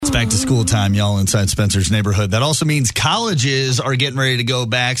back to school time, y'all, inside Spencer's neighborhood. That also means colleges are getting ready to go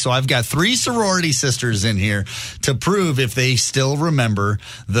back. So I've got 3 sorority sisters in here to prove if they still remember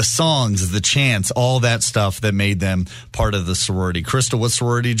the songs, the chants, all that stuff that made them part of the sorority. Crystal, what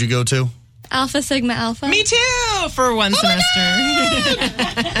sorority did you go to? Alpha Sigma Alpha. Me too, for one semester.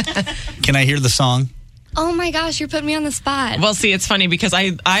 Can I hear the song? Oh my gosh, you're putting me on the spot. Well, see, it's funny because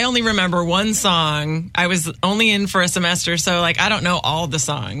I only remember one song. I was only in for a semester, so I don't know all the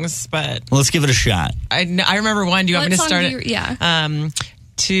songs, but Let's give it a shot. I remember one. Do you want me to start it? Yeah.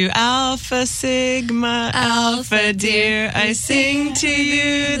 To Alpha Sigma Alpha dear, I sing to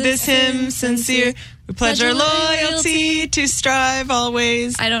you this hymn sincere. We pledge our loyalty to strive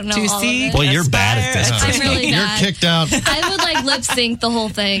always. I don't know to all seek, of it. Well, you're bad at this. I'm really You're bad. kicked out. I would lip sync the whole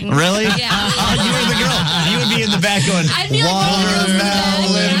thing. Really? Yeah. Oh, you were the girl. You would be in the back going, I'd be like,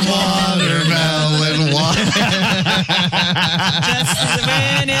 watermelon. Just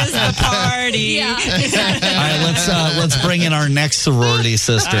when is the party? Yeah. All right, let's bring in our next sorority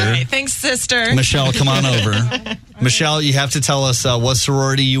sister. All right, thanks, sister. Michelle, come on over. Michelle, you have to tell us what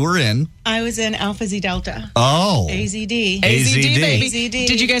sorority you were in. I was in Alpha Z Delta. Oh. AZD. AZD, baby. AZD.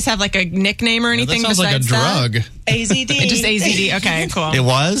 Did you guys have a nickname or anything That sounds like a besides drug. AZD. Just AZD. Okay, cool. It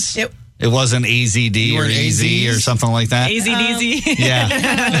was? Yep. It wasn't AZD or were AZ or AZs? something like that? AZDZ. Yeah.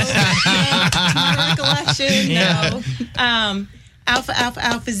 My recollection, no.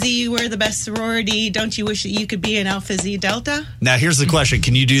 Alpha Z, you were the best sorority. Don't you wish that you could be an Alpha Z Delta? Now, here's the question.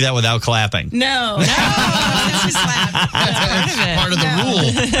 Can you do that without clapping? No. Just slap. That's part of it. Part of the rule.